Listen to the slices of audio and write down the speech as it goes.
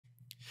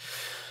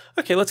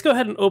Okay, let's go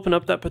ahead and open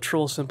up that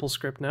PatrolSimple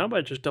script now by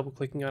just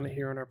double-clicking on it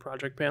here on our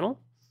project panel.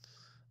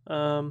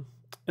 And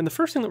the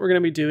first thing that we're going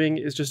to be doing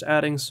is just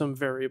adding some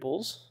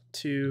variables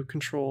to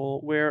control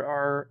where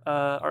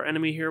our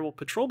enemy here will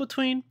patrol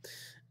between,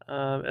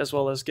 as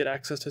well as get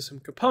access to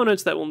some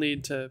components that we'll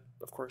need to,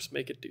 of course,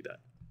 make it do that.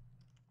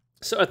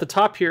 So at the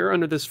top here,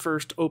 under this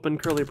first open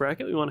curly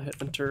bracket, we want to hit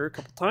enter a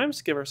couple times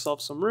to give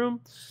ourselves some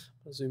room.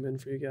 I'll zoom in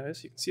for you guys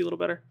so you can see a little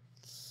better.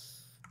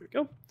 There we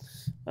go.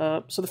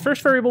 So the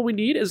first variable we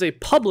need is a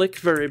public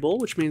variable,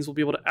 which means we'll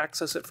be able to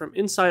access it from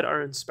inside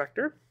our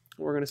inspector.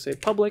 We're going to say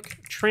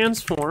public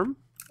transform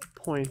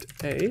point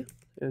A,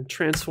 and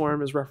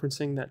transform is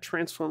referencing that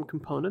transform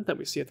component that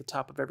we see at the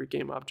top of every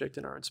game object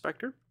in our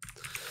inspector.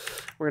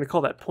 We're going to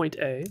call that point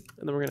A, and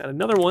then we're going to add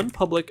another one,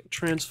 public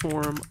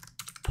transform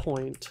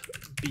point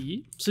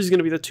B. So these are going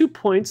to be the 2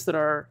 points that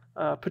our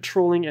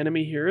patrolling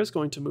enemy here is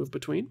going to move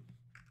between.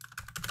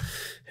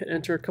 Hit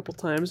enter a couple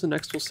times, and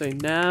next we'll say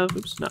nav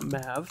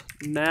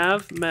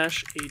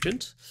mesh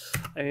agent.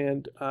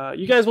 And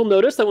you guys will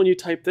notice that when you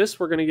type this,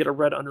 we're going to get a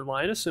red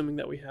underline, assuming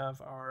that we have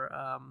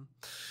our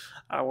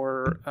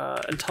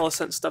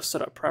IntelliSense stuff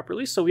set up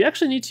properly. So we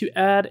actually need to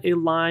add a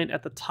line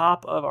at the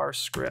top of our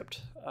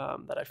script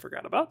that I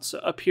forgot about. So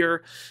up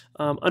here,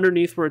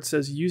 underneath where it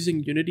says using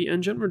Unity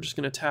Engine, we're just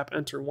going to tap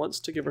enter once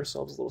to give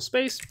ourselves a little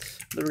space.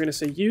 Then we're going to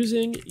say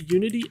using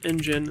Unity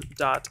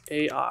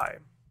Engine.ai.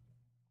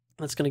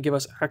 That's going to give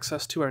us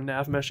access to our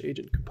nav mesh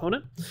agent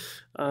component.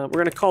 We're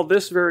going to call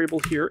this variable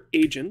here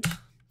agent.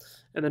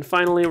 And then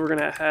finally, we're going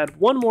to add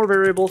one more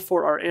variable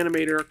for our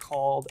animator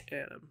called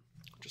anim.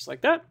 Just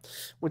like that.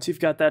 Once you've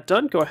got that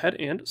done, go ahead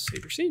and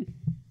save your scene.